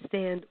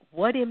 understand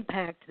what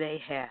impact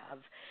they have,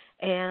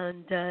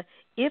 and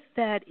if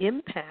that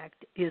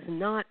impact is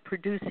not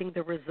producing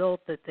the result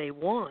that they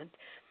want,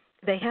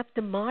 they have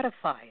to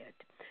modify it.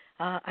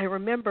 I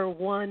remember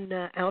one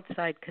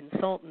outside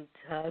consultant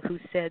who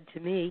said to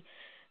me,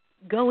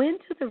 go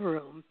into the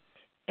room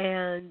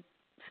and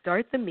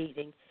start the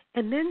meeting,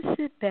 and then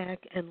sit back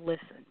and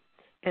listen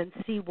and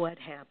see what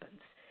happens,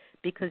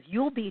 because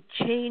you'll be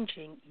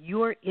changing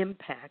your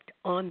impact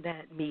on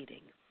that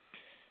meeting.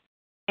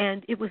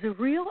 And it was a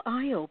real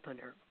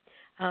eye-opener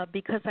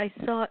because I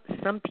saw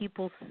some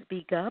people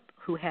speak up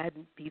who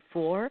hadn't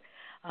before,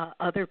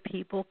 other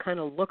people kind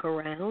of look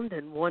around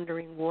and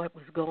wondering what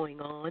was going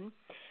on.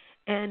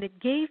 And it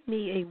gave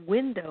me a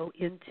window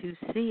into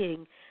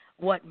seeing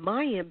what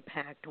my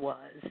impact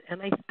was.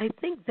 And I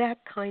think that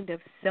kind of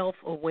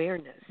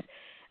self-awareness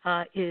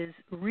is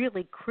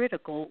really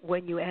critical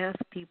when you ask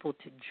people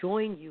to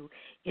join you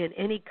in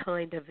any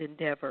kind of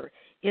endeavor,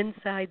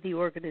 inside the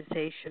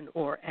organization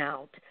or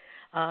out.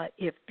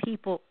 If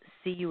people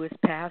see you as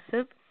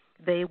passive,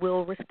 they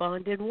will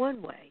respond in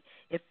one way.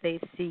 If they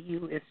see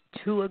you as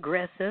too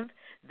aggressive,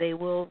 they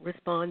will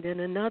respond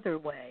in another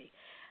way.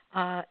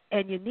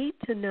 And you need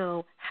to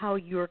know how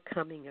you're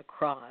coming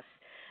across.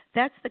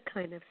 That's the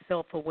kind of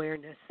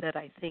self-awareness that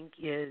I think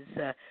is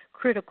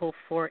critical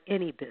for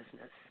any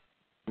business.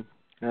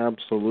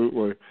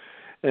 Absolutely.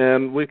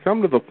 And we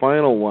come to the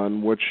final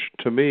one, which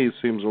to me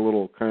seems a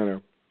little kind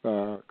of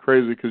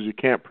crazy because you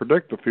can't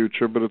predict the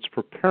future, but it's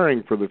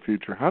preparing for the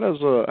future. How does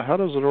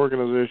an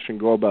organization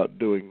go about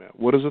doing that?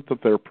 What is it that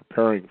they're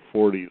preparing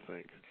for, do you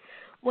think?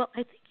 Well, I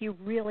think you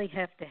really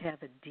have to have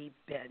a deep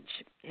bench,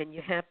 and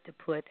you have to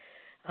put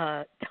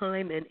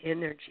time and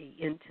energy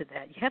into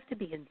that. You have to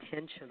be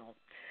intentional.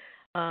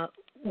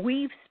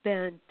 We've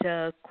spent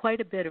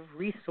quite a bit of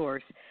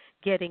resource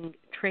getting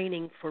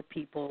training for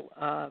people.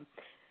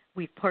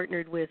 We've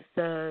partnered with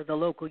the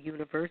local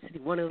university,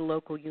 one of the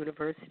local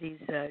universities,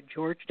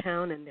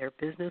 Georgetown, and their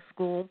business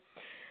school.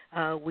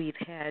 We've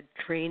had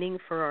training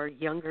for our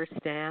younger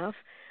staff.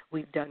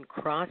 We've done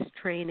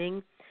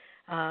cross-training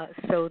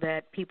so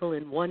that people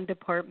in one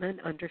department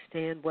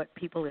understand what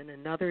people in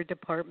another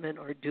department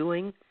are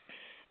doing.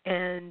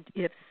 And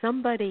if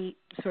somebody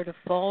sort of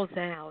falls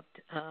out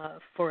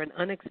for an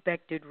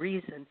unexpected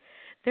reason,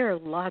 there are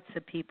lots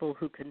of people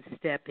who can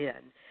step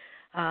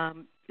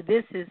in.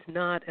 This is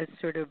not a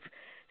sort of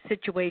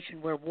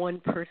situation where one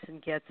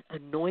person gets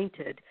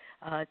anointed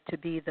to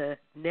be the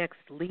next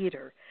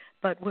leader,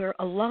 but where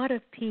a lot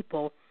of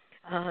people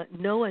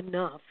know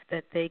enough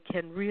that they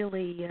can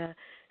really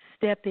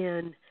step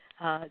in,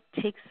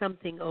 take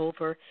something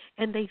over,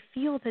 and they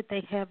feel that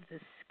they have the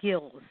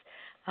skills.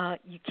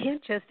 You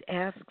can't just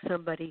ask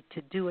somebody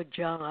to do a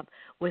job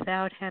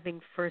without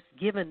having first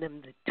given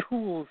them the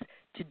tools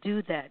to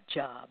do that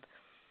job.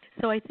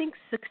 So I think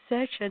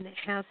succession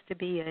has to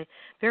be a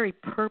very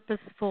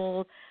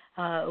purposeful,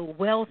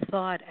 well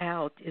thought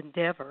out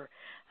endeavor.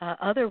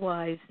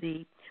 Otherwise,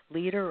 the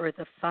leader or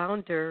the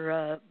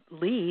founder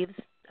leaves,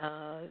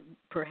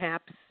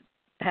 perhaps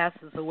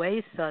passes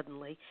away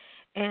suddenly,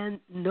 and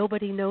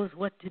nobody knows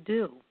what to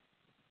do.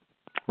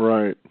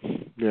 Right.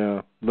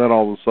 Yeah. Then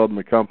all of a sudden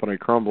the company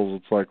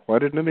crumbles. It's like, why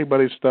didn't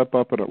anybody step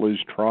up and at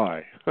least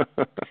try?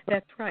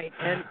 That's right.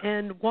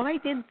 And why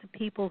didn't the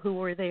people who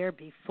were there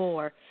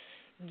before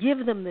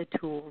give them the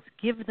tools,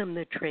 give them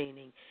the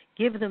training,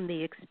 give them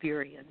the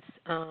experience?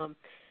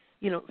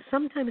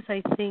 sometimes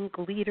I think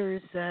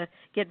leaders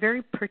get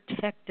very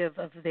protective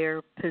of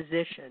their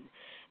position.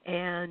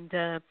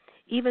 And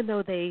even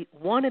though they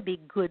want to be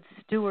good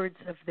stewards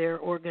of their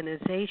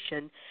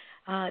organization,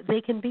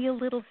 they can be a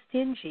little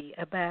stingy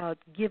about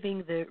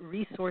giving the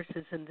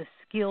resources and the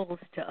skills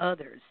to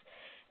others.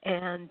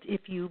 And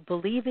if you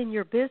believe in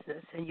your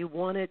business and you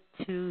want it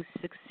to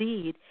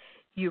succeed,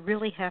 you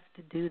really have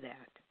to do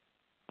that.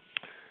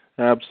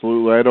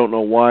 Absolutely. I don't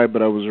know why,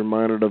 but I was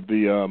reminded of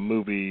the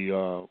movie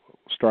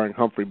starring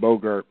Humphrey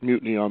Bogart,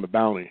 Mutiny on the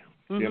Bounty.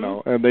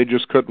 Mm-hmm. And they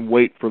just couldn't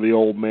wait for the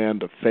old man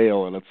to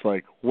fail, and it's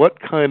like, what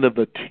kind of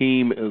a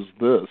team is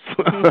this?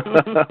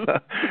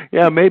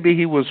 Yeah, maybe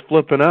he was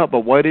flipping out,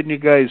 but why didn't you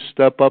guys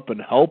step up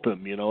and help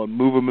him, and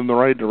move him in the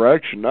right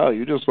direction? No,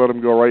 you just let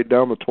him go right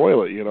down the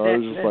toilet, I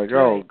was just like,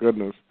 right. Oh,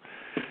 goodness.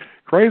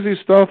 Crazy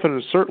stuff, and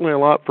it's certainly a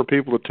lot for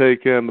people to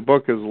take in. The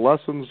book is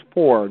Lessons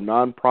for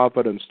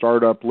Nonprofit and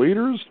Startup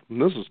Leaders, and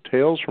this is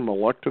Tales from a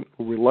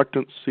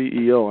Reluctant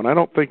CEO, and I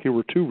don't think you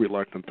were too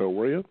reluctant, though,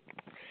 were you?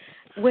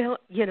 Well,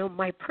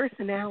 my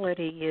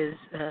personality is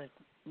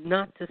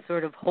not to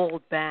sort of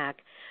hold back,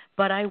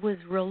 but I was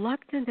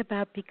reluctant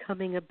about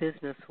becoming a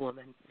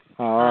businesswoman.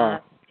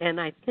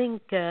 And I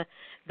think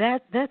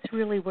that's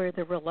really where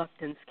the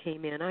reluctance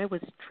came in. I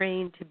was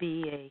trained to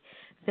be a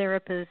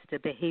therapist, a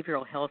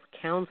behavioral health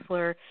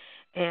counselor,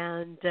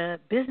 and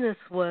business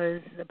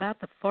was about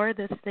the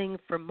farthest thing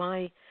from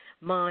my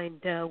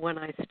mind when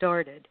I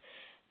started.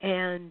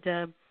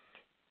 And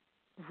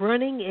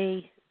running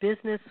a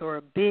business or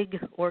a big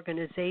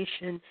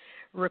organization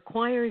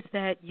requires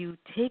that you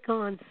take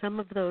on some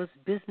of those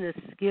business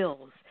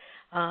skills,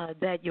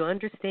 that you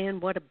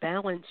understand what a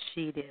balance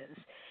sheet is.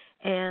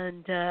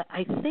 And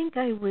I think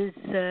I was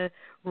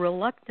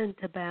reluctant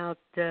about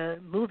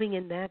moving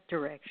in that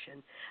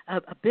direction,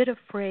 a bit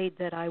afraid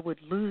that I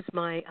would lose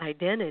my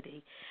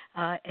identity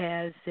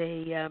as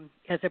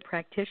a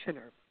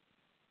practitioner.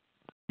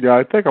 Yeah,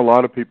 I think a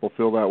lot of people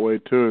feel that way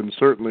too, and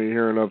certainly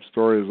hear enough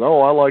stories. Oh,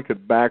 I like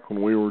it back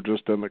when we were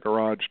just in the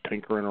garage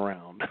tinkering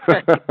around.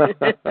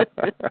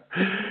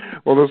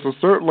 Well, this is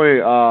certainly,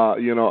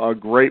 a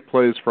great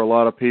place for a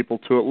lot of people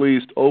to at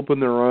least open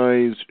their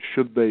eyes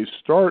should they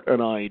start an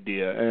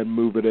idea and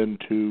move it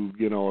into,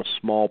 a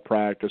small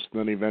practice. And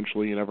then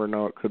eventually, you never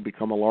know, it could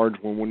become a large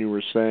one. When you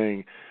were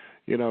saying,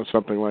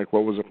 something like,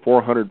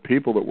 400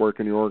 people that work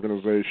in your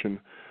organization.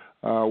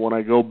 When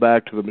I go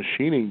back to the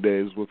machining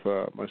days with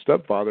my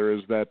stepfather,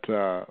 is that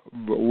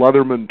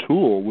Leatherman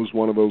Tool was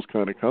one of those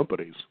kind of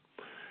companies.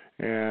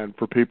 And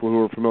for people who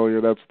are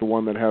familiar, that's the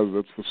one that's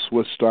the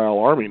Swiss-style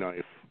army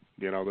knife,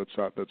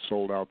 that's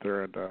sold out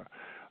there. And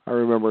I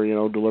remember,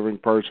 delivering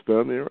parts to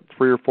them.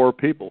 3 or 4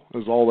 people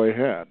is all they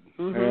had.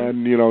 Mm-hmm.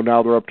 And,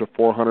 now they're up to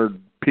 400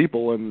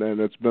 people, and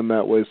it's been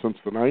that way since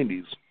the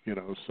 90s,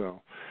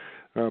 so...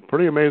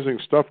 pretty amazing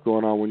stuff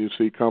going on when you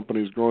see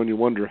companies growing. You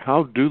wonder,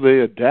 how do they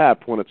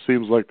adapt when it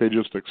seems like they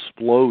just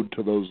explode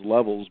to those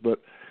levels? But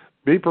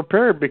be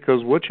prepared,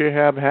 because what you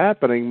have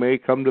happening may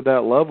come to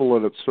that level,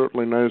 and it's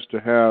certainly nice to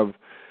have,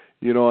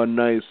 a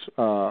nice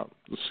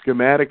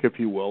schematic, if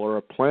you will, or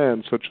a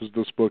plan such as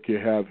this book you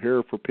have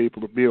here for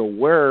people to be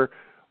aware,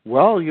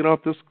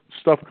 if this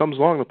stuff comes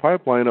along the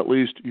pipeline, at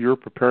least you're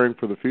preparing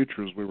for the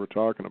future, as we were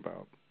talking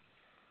about.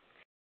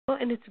 Well,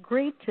 and it's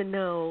great to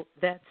know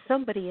that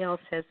somebody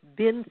else has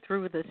been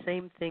through the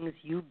same things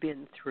you've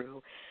been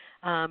through.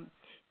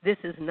 This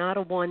is not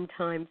a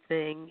one-time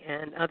thing,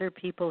 and other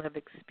people have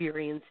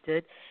experienced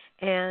it,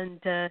 and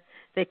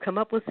they come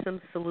up with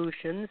some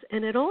solutions,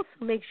 and it also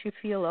makes you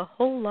feel a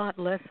whole lot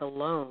less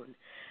alone.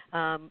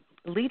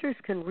 Leaders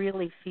can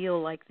really feel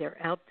like they're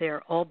out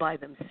there all by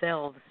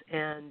themselves,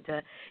 and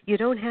you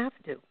don't have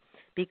to,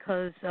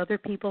 because other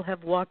people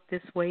have walked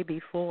this way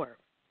before.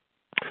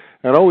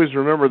 And always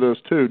remember this,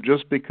 too,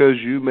 just because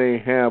you may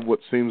have what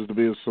seems to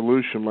be a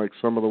solution like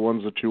some of the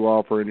ones that you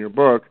offer in your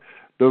book,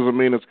 doesn't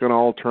mean it's going to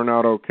all turn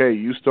out okay.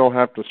 You still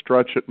have to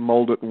stretch it,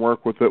 mold it, and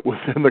work with it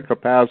within the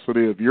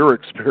capacity of your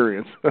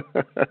experience.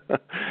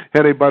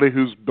 Anybody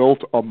who's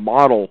built a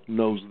model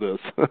knows this.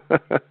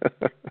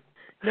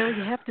 No,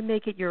 you have to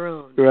make it your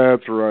own.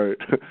 That's right.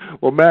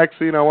 Well,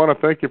 Maxine, I want to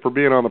thank you for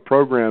being on the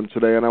program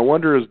today, and I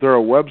wonder, is there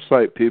a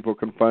website people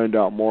can find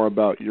out more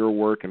about your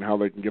work and how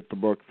they can get the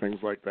book,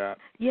 things like that?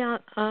 Yeah,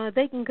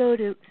 they can go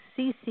to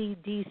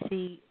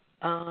ccdc,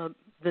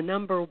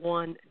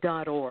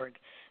 the1.org,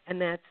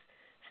 and that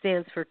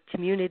stands for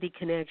Community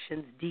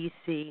Connections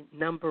DC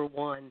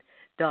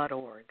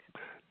 #1.org.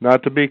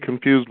 Not to be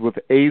confused with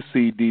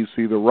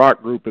AC/DC, the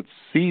rock group. It's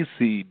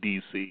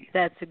CCDC.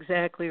 That's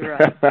exactly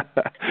right.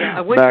 Yeah,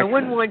 I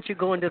wouldn't want you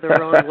going to the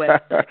wrong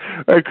website.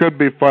 It could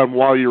be fun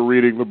while you're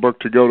reading the book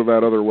to go to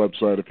that other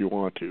website if you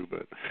want to.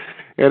 But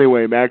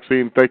anyway,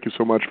 Maxine, thank you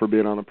so much for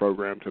being on the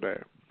program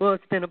today. Well,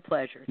 it's been a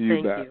pleasure.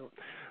 Thank you.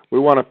 We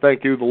want to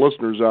thank you, the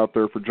listeners out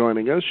there, for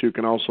joining us. You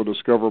can also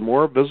discover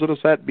more. Visit us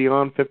at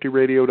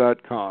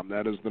beyond50radio.com.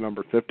 That is the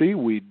number 50.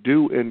 We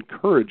do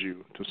encourage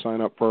you to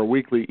sign up for our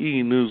weekly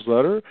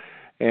e-newsletter,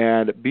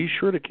 and be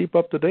sure to keep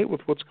up to date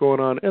with what's going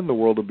on in the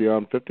world of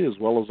Beyond 50, as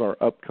well as our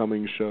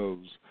upcoming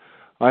shows.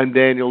 I'm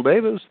Daniel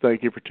Davis.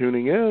 Thank you for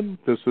tuning in.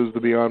 This is the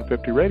Beyond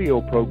 50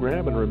 radio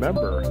program, and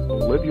remember,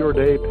 live your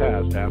day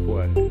past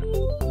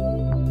halfway.